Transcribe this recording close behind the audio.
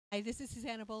Hi, this is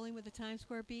Susanna Bowling with the Times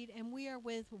Square Beat, and we are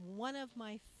with one of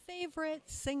my favorite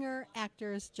singer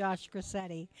actors, Josh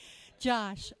Grisetti.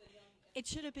 Josh, it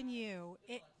should have been you.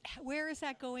 Where is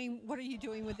that going? What are you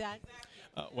doing with that?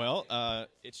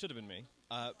 It should have been me,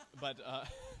 but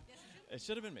it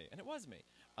should have been me, and it was me.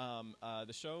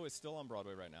 The show is still on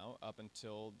Broadway right now, up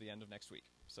until the end of next week.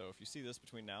 So if you see this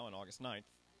between now and August 9th,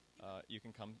 you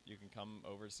can come. You can come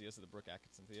over to see us at the Brooke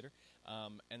Atkinson Theater,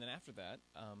 and then after that,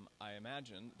 I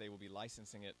imagine they will be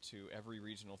licensing it to every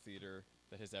regional theater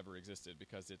that has ever existed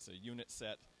because it's a unit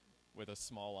set with a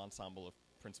small ensemble of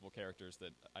principal characters that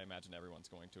I imagine everyone's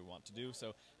going to want to do.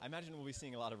 So I imagine we'll be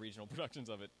seeing a lot of regional productions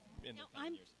of it in Now, the coming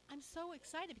I'm years. I'm so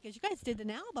excited because you guys did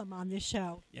an album on this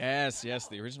show. Yes, yes,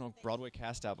 the original Broadway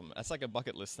cast album. That's like a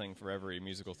bucket list thing for every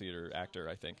musical theater actor,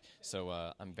 I think. So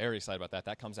I'm very excited about that.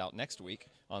 That comes out next week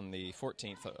on the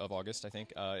 14th of August, I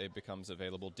think. It becomes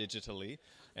available digitally,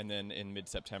 and then in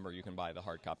mid-September you can buy the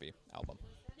hard copy album.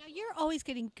 Now, you're always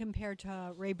getting compared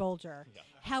to Ray Bolger. Yeah.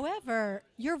 However,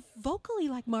 you're vocally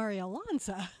like Mario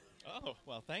Lanza. Oh,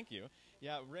 well, thank you.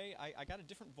 Yeah, Ray, I got a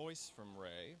different voice from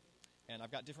Ray, and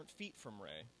I've got different feet from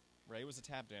Ray. Ray was a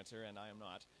tap dancer, and I am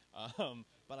not.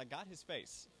 But I got his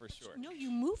face, for sure. No,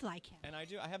 you move like him. And I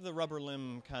do. I have the rubber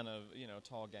limb kind of,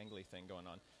 tall, gangly thing going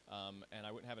on, and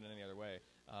I wouldn't have it in any other way.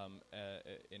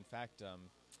 In fact,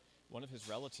 one of his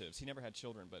relatives, he never had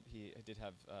children, but he did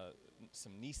have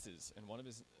some nieces, and one of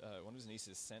his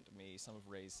nieces sent me some of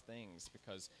Ray's things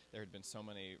because there had been so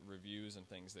many reviews and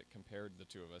things that compared the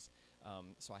two of us.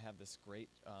 So I have this great,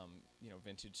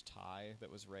 vintage tie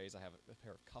that was Ray's. I have a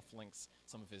pair of cufflinks,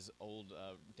 some of his old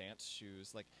dance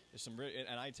shoes. Like there's some,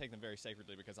 and I take them very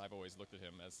sacredly because I've always looked at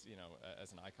him as,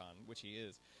 as an icon, which he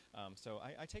is. So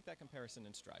I take that comparison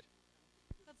in stride.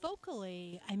 But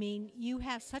vocally, I mean, you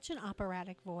have such an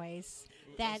operatic voice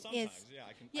Well, that is. sometimes, yeah,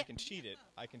 I can. Yeah. I can cheat it.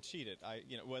 I can cheat it.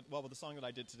 With the song that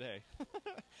I did today,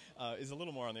 is a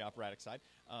little more on the operatic side.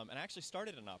 And I actually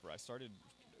started an opera. I started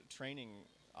training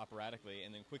operatically,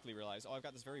 and then quickly realized, oh, I've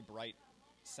got this very bright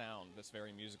sound that's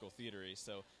very musical theatery.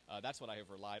 So that's what I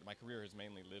have relied. My career has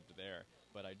mainly lived there,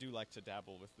 but I do like to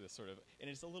dabble with this sort of, and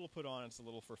it's a little put on. It's a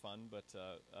little for fun, but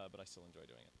I still enjoy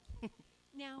doing it.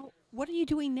 Now, what are you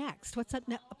doing next? What's up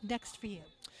next for you?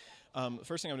 The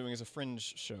first thing I'm doing is a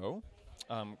fringe show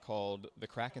called The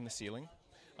Crack in the Ceiling.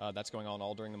 That's going on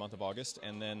all during the month of August.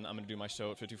 And then I'm going to do my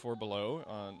show at 54 Below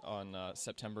on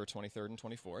September 23rd and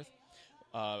 24th.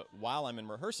 While I'm in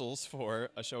rehearsals for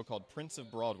a show called Prince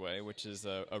of Broadway, which is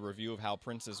a review of how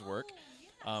princes work.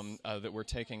 That we're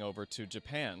taking over to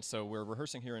Japan. So we're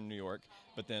rehearsing here in New York,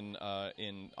 but then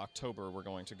in October we're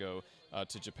going to go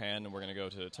to Japan, and we're going to go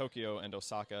to Tokyo and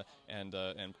Osaka and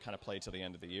kind of play till the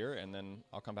end of the year, and then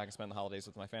I'll come back and spend the holidays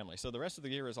with my family. So the rest of the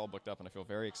year is all booked up, and I feel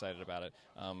very excited about it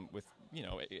with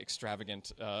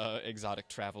extravagant, exotic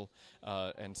travel,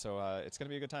 and so it's going to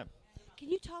be a good time. Can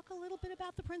you talk a little bit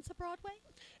about the Prince of Broadway?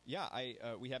 Yeah,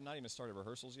 we have not even started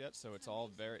rehearsals yet, so it's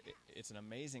all it's an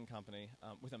amazing company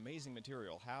with amazing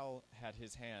material. Hal had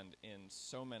his hand in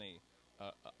so many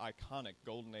iconic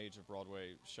golden age of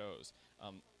Broadway shows,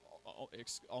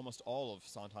 almost all of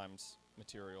Sondheim's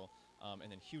material,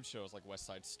 and then huge shows like West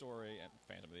Side Story and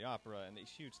Phantom of the Opera and these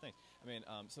huge things. I mean,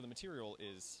 so the material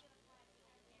is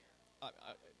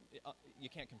you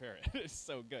can't compare it. It's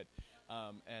so good.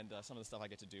 And some of the stuff I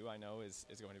get to do, I know, is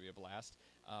going to be a blast.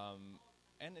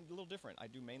 And a little different. I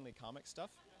do mainly comic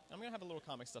stuff. I'm going to have a little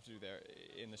comic stuff to do there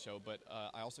in the show, but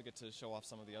I also get to show off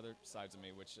some of the other sides of me,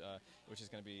 which is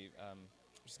going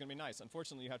to be nice.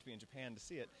 Unfortunately, you have to be in Japan to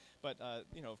see it, but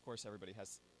of course, everybody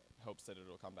has hopes that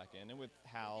it'll come back in. And with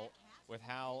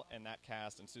Hal and that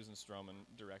cast and Susan Stroman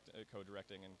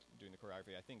co-directing and doing the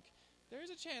choreography, I think there is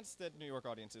a chance that New York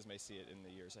audiences may see it in the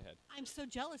years ahead. I'm so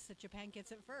jealous that Japan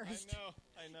gets it first.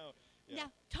 I know. Yeah.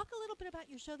 Now, talk a little bit about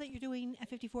your show that you're doing at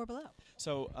 54 Below.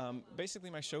 So basically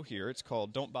my show here, it's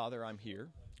called Don't Bother, I'm Here,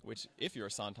 which if you're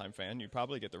a Sondheim fan, you'd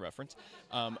probably get the reference.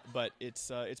 But it's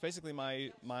basically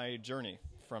my journey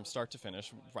from start to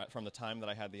finish, right from the time that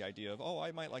I had the idea of, oh,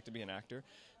 I might like to be an actor,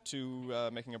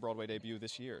 to making a Broadway debut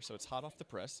this year. So it's hot off the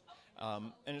press,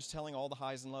 and it's telling all the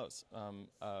highs and lows,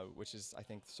 which is, I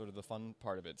think, sort of the fun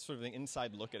part of it. It's sort of the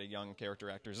inside look at a young character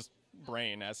actor's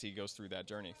brain as he goes through that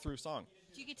journey, through song.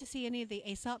 Do you get to see any of the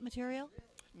Aesop material?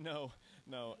 No.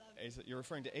 You're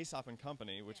referring to Aesop and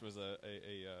Company, which was a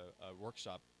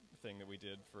workshop thing that we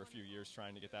did for a few years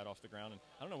trying to get that off the ground. And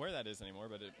I don't know where that is anymore,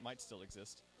 but it might still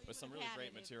exist. But some really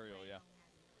great material, yeah.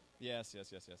 Yes.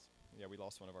 Yeah, we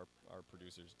lost one of our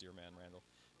producers, dear man Randall.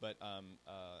 But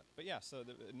yeah, so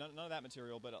none of that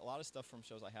material, but a lot of stuff from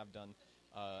shows I have done.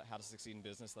 How to Succeed in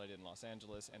Business that I did in Los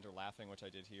Angeles, Enter Laughing, which I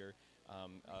did here.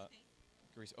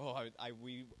 Grease. Oh,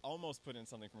 we almost put in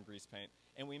something from Grease Paint,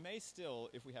 and we may still,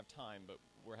 if we have time, but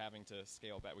we're having to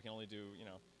scale back. We can only do,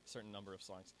 a certain number of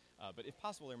songs. But if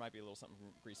possible, there might be a little something from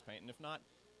Grease Paint, and if not,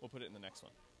 we'll put it in the next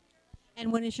one.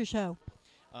 And when is your show?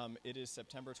 It is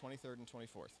September 23rd and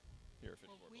 24th here at 54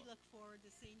 Well, we Below. look forward to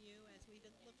seeing you as we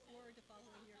look forward to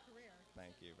following your career.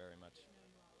 Thank you very much.